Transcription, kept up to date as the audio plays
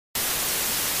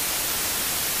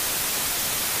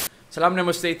Salam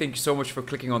namaste, thank you so much for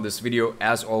clicking on this video.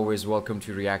 As always, welcome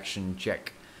to Reaction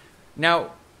Check. Now,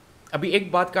 अभी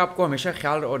एक बात का आपको हमेशा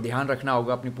ख्याल और ध्यान रखना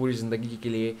होगा अपनी पूरी ज़िंदगी के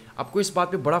लिए. आपको इस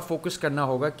बात पे बड़ा फोकस करना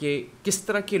होगा कि किस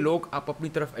तरह के लोग आप अपनी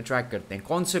तरफ अट्रैक्ट करते हैं,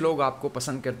 कौन से लोग आपको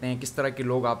पसंद करते हैं, किस तरह के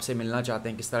लोग आपसे मिलना चाहते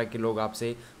हैं, किस तरह के लोग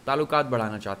आपसे ताल्लुकात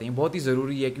बढ़ाना चाहते हैं. बहुत ही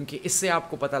ज़रूरी है क्योंकि इससे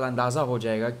आपको पता अंदाज़ा हो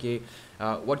जाएगा कि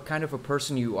what kind of a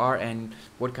person you are and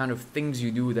what kind of things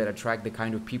you do that attract the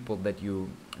kind of people that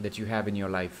you have in your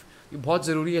life. ये बहुत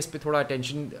ज़रूरी है, इस पर थोड़ा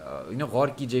अटेंशन गौर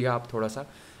कीजिएगा आप थोड़ा सा.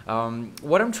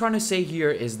 What I'm trying to say here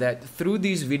is that through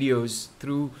these videos,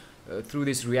 through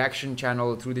this reaction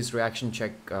channel, through this Reaction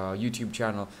Check YouTube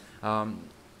channel,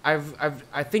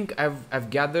 I think I've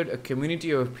gathered a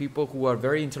community of people who are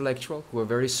very intellectual, who are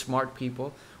very smart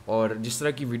people. और जिस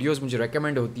तरह की videos मुझे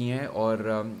recommend होती हैं और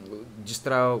जिस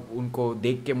तरह उनको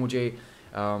देख के मुझे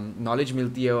नॉलेज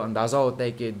मिलती है, अंदाज़ा होता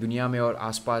है कि दुनिया में और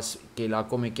आसपास के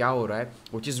इलाकों में क्या हो रहा है,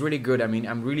 which is really good. I mean,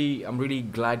 I'm really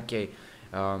glad that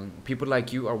people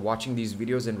like you are watching these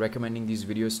videos and recommending these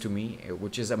videos to me,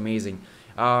 which is amazing.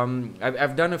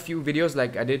 I've done a few videos,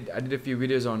 like I did a few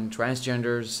videos on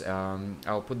transgenders.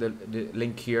 I'll put the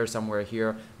link here somewhere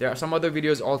here. There are some other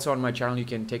videos also on my channel. You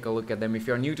can take a look at them. If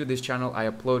you're new to this channel, I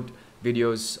upload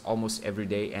videos almost every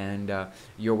day, and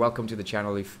you're welcome to the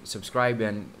channel if subscribe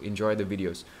and enjoy the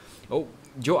videos. Oh,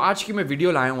 जो आज की मैं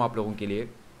video लाया हूँ आप लोगों के लिए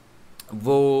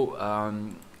वो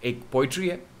एक पोइट्री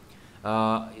है.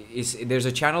 There's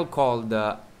a channel called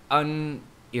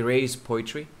UnErase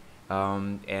Poetry,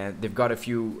 and they've got a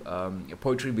few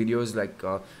poetry videos. Like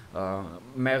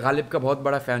मैं गालिब का बहुत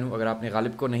बड़ा फ़ैन हूँ. अगर आपने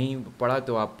गालिब को नहीं पढ़ा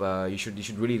तो आप you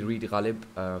should really read Ghalib.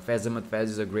 Faiz Ahmad Faiz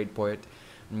is a great poet.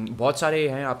 बहुत सारे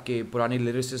हैं आपके पुराने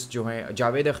lyricists जो हैं.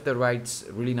 Javed Akhtar writes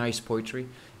really nice poetry.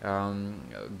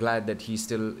 Glad that he's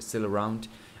still around.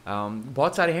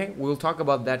 बहुत सारे हैं. We'll talk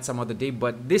about that some other day.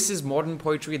 But this is modern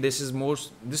poetry.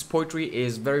 This poetry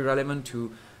is very relevant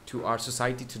to our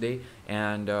society today.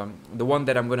 And the one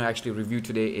that I'm going to actually review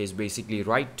today is basically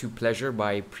Right to Pleasure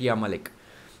by Priya Malik.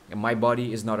 My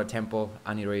Body is Not a Temple,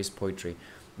 UnErase Poetry.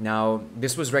 Now,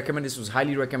 this was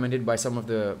highly recommended by some of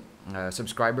the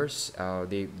subscribers.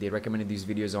 They recommended these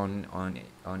videos on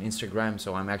Instagram.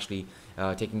 So I'm actually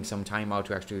taking some time out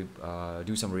to actually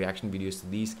do some reaction videos to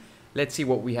these. Let's see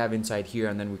what we have inside here,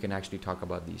 and then we can actually talk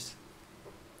about these.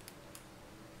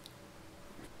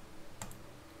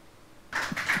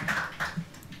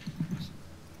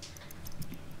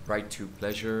 Right to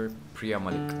Pleasure, Priya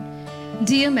Malik.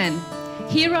 Dear men,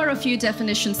 here are a few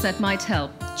definitions that might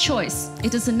help. Choice.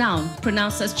 It is a noun,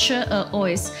 pronounced as ch,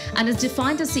 ois, and is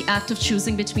defined as the act of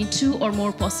choosing between two or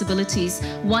more possibilities,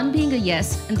 one being a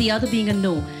yes and the other being a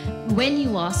no. When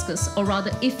you ask us, or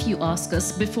rather if you ask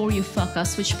us, before you fuck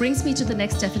us, which brings me to the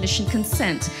next definition,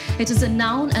 consent. It is a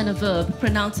noun and a verb,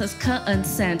 pronounced as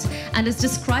consent, and is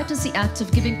described as the act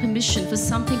of giving permission for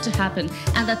something to happen,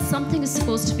 and that something is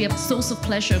supposed to be a source of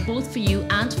pleasure both for you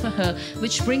and for her,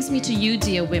 which brings me to you,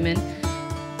 dear women.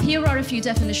 Here are a few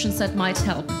definitions that might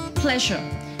help. Pleasure.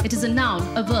 It is a noun,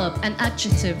 a verb, an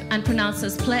adjective, and pronounced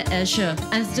as pleasure,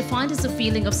 and is defined as a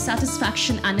feeling of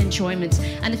satisfaction and enjoyment.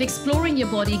 And if exploring your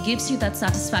body gives you that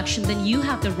satisfaction, then you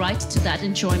have the right to that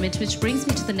enjoyment, which brings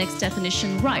me to the next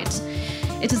definition, right.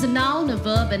 It is a noun, a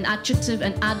verb, an adjective,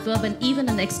 an adverb, and even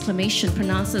an exclamation,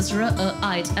 pronounced as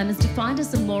right, and is defined as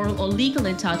the moral or legal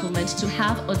entitlement to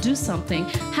have or do something.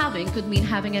 Having could mean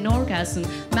having an orgasm,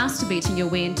 masturbating your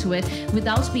way into it,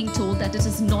 without being told that it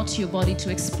is not your body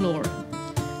to explore.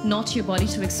 Not your body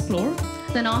to explore?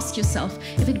 Then ask yourself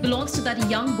if it belongs to that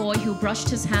young boy who brushed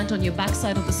his hand on your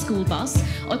backside of the school bus,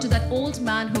 or to that old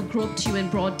man who groped you in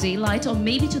broad daylight, or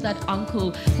maybe to that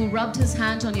uncle who rubbed his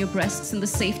hand on your breasts in the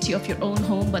safety of your own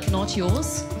home but not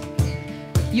yours.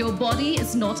 Your body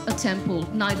is not a temple,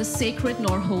 neither sacred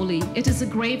nor holy. It is a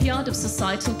graveyard of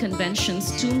societal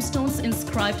conventions, tombstones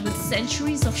inscribed with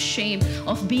centuries of shame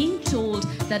of being told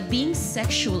that being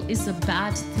sexual is a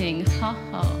bad thing. Ha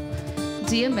ha.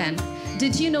 Dear men,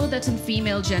 did you know that in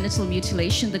female genital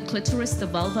mutilation, the clitoris, the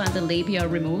vulva, and the labia are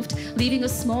removed, leaving a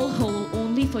small hole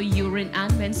only for urine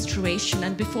and menstruation?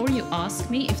 And before you ask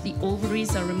me if the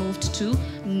ovaries are removed too,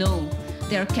 no,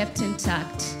 they are kept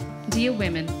intact. Dear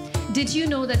women, did you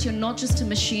know that you're not just a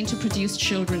machine to produce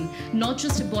children, not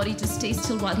just a body to stay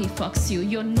still while he fucks you?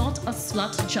 You're not a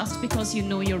slut just because you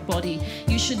know your body.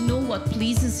 You should know what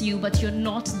pleases you, but you're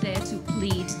not there to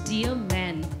plead. Dear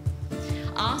men,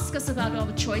 ask Ask us about our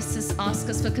choices, ask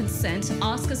us for consent,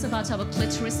 ask us about our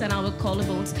clitoris and our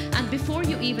collarbones, and before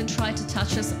you even try to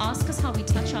touch us, ask us how we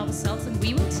touch ourselves, and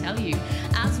we will tell you.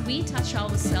 As we touch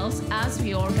ourselves, as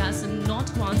we orgasm, not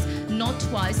once, not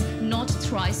twice, not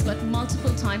thrice, but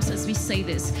multiple times as we say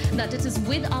this, that it is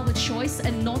with our choice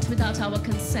and not without our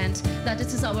consent, that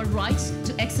it is our right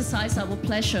to exercise our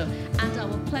pleasure and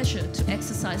our pleasure to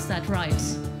exercise that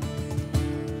right.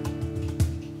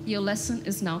 Your lesson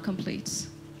is now complete.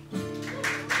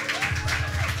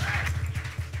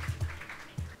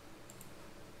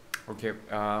 Okay,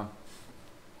 that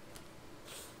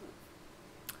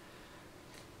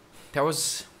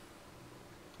was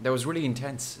really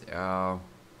intense.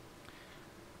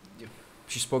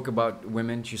 She spoke about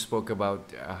women. She spoke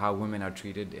about how women are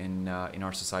treated in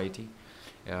our society.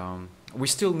 We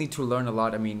still need to learn a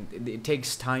lot. I mean, it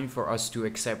takes time for us to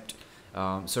accept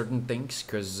certain things,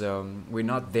 because we're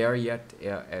not there yet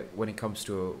when it comes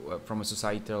to from a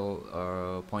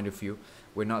societal point of view.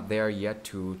 We're not there yet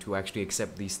to actually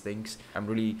accept these things. I'm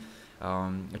really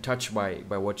touched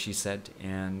by what she said,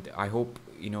 and I hope,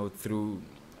 you know, through,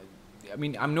 I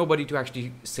mean, I'm nobody to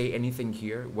actually say anything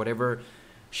here. Whatever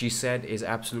she said is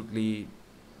absolutely,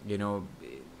 you know,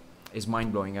 is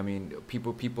mind-blowing. I mean,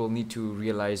 people need to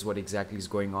realize what exactly is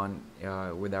going on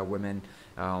with our women.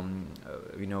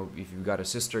 You know, if you've got a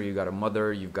sister, you've got a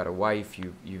mother, you've got a wife,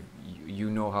 you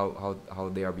know how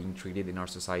they are being treated in our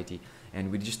society, and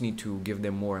we just need to give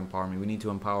them more empowerment. We need to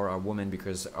empower our women,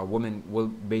 because our women will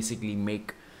basically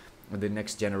make the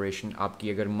next generation. आपकी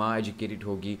अगर माँ educated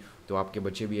होगी तो आपके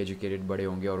बच्चे भी educated बड़े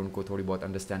होंगे, और उनको थोड़ी बहुत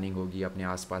understanding होगी अपने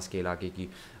आसपास के इलाके की.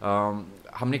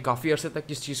 हमने काफ़ी अरसे तक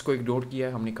इस चीज़ को इग्नोर किया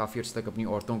है. हमने काफ़ी अरसे तक अपनी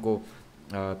औरतों को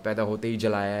पैदा होते ही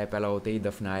जलाया है, पैदा होते ही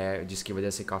दफनाया है, जिसकी वजह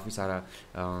से काफ़ी सारा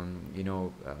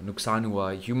नुकसान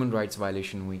हुआ, human rights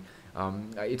violation हुई.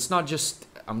 It's not just,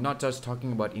 I'm not just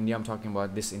talking about India, I'm talking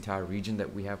about this entire region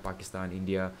that we have, Pakistan,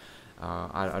 India.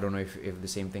 I don't know if the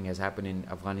same thing has happened in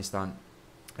Afghanistan.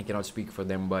 I cannot speak for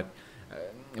them, but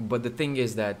the thing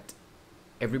is that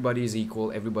everybody is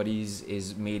equal, everybody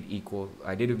is made equal.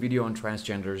 I did a video on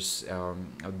transgenders.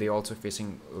 They're also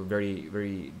facing a very,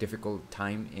 very difficult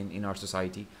time in our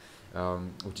society,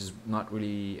 which is not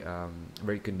really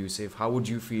very conducive. How would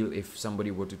you feel if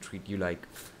somebody were to treat you like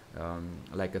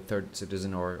a third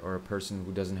citizen, or a person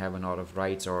who doesn't have a lot of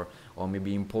rights, or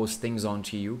maybe impose things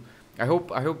onto you? I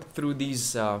hope through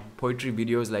these poetry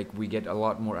videos, like, we get a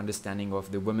lot more understanding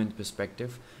of the women's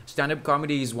perspective. Stand-up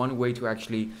comedy is one way to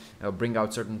actually bring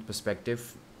out certain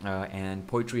perspective, and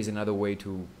poetry is another way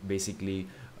to basically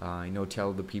you know,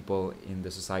 tell the people in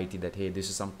the society that, hey, this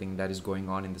is something that is going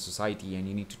on in the society, and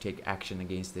you need to take action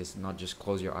against this, not just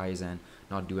close your eyes and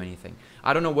not do anything.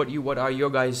 I don't know what are your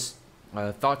guys'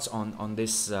 thoughts on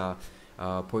this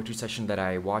poetry session that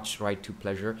I watched, Right to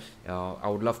Pleasure. I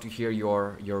would love to hear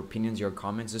your opinions, your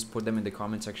comments. Just put them in the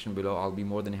comment section below. I'll be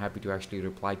more than happy to actually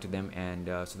reply to them, and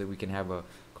so that we can have a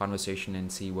conversation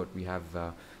and see what we have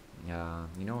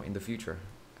you know, in the future.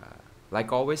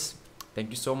 Like always, thank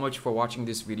you so much for watching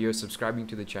this video, subscribing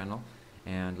to the channel,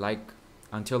 and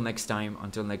until next time,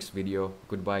 until next video,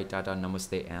 goodbye, tata,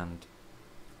 namaste, and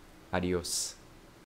adios.